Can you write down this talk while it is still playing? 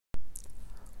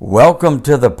Welcome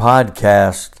to the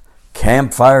podcast,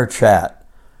 Campfire Chat,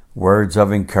 Words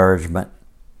of Encouragement.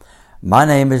 My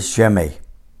name is Jimmy,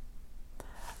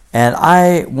 and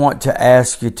I want to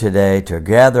ask you today to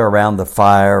gather around the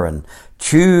fire and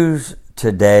choose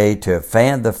today to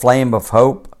fan the flame of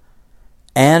hope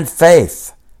and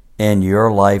faith in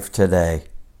your life today.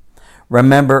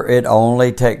 Remember, it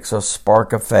only takes a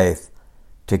spark of faith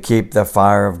to keep the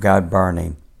fire of God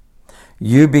burning.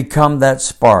 You become that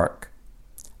spark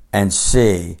and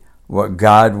see what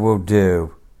God will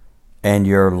do in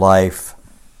your life,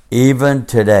 even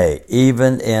today,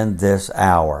 even in this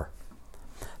hour.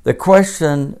 The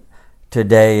question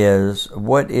today is,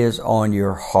 what is on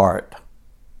your heart?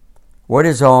 What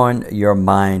is on your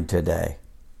mind today?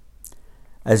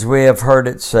 As we have heard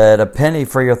it said, a penny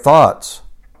for your thoughts.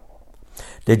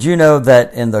 Did you know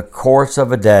that in the course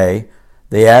of a day,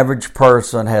 the average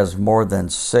person has more than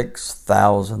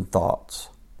 6,000 thoughts?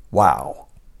 Wow.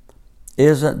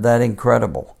 Isn't that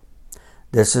incredible?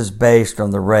 This is based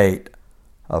on the rate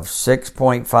of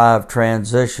 6.5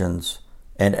 transitions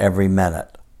in every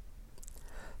minute.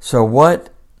 So what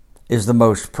is the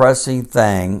most pressing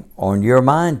thing on your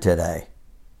mind today?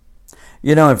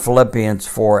 You know, in Philippians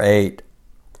 4:8,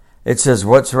 it says,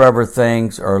 whatsoever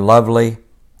things are lovely,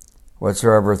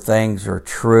 whatsoever things are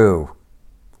true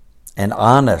and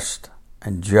honest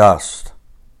and just,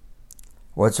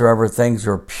 whatsoever things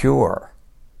are pure,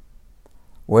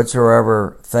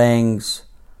 whatsoever things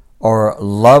are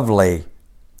lovely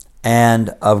and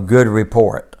of good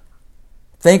report.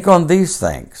 Think on these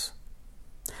things.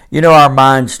 You know, our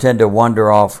minds tend to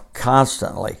wander off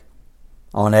constantly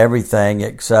on everything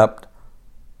except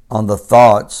on the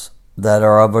thoughts that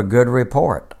are of a good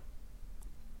report.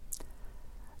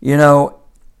 You know,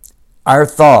 our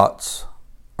thoughts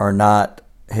are not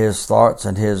His thoughts,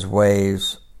 and His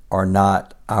ways are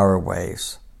not our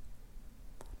ways.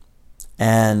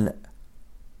 And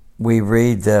we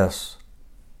read this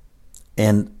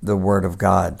in the Word of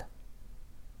God.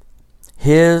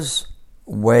 His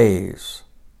ways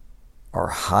are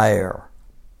higher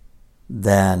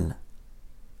than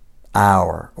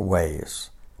our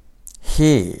ways.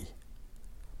 He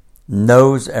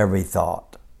knows every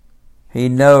thought. He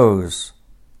knows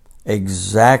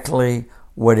exactly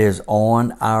what is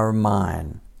on our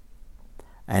mind.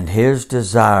 And His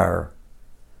desire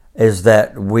is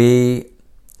that we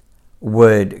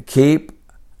would keep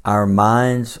our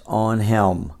minds on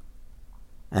Him,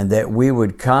 and that we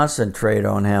would concentrate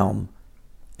on Him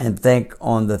and think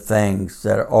on the things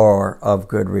that are of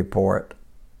good report.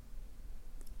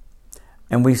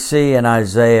 And we see in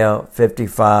Isaiah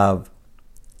 55,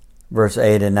 verse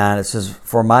 8 and 9, it says,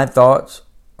 for my thoughts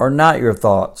are not your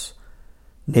thoughts,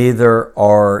 neither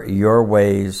are your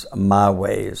ways my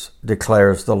ways,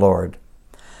 declares the Lord.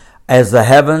 As the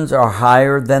heavens are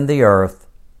higher than the earth,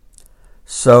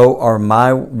 so are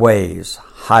my ways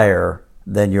higher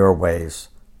than your ways,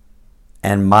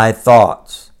 and my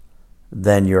thoughts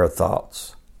than your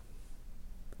thoughts.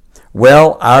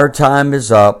 Well, our time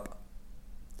is up,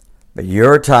 but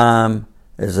your time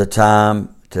is a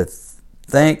time to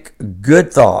think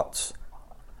good thoughts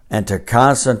and to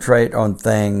concentrate on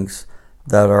things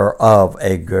that are of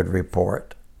a good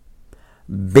report.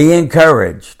 Be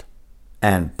encouraged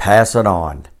and pass it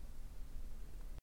on.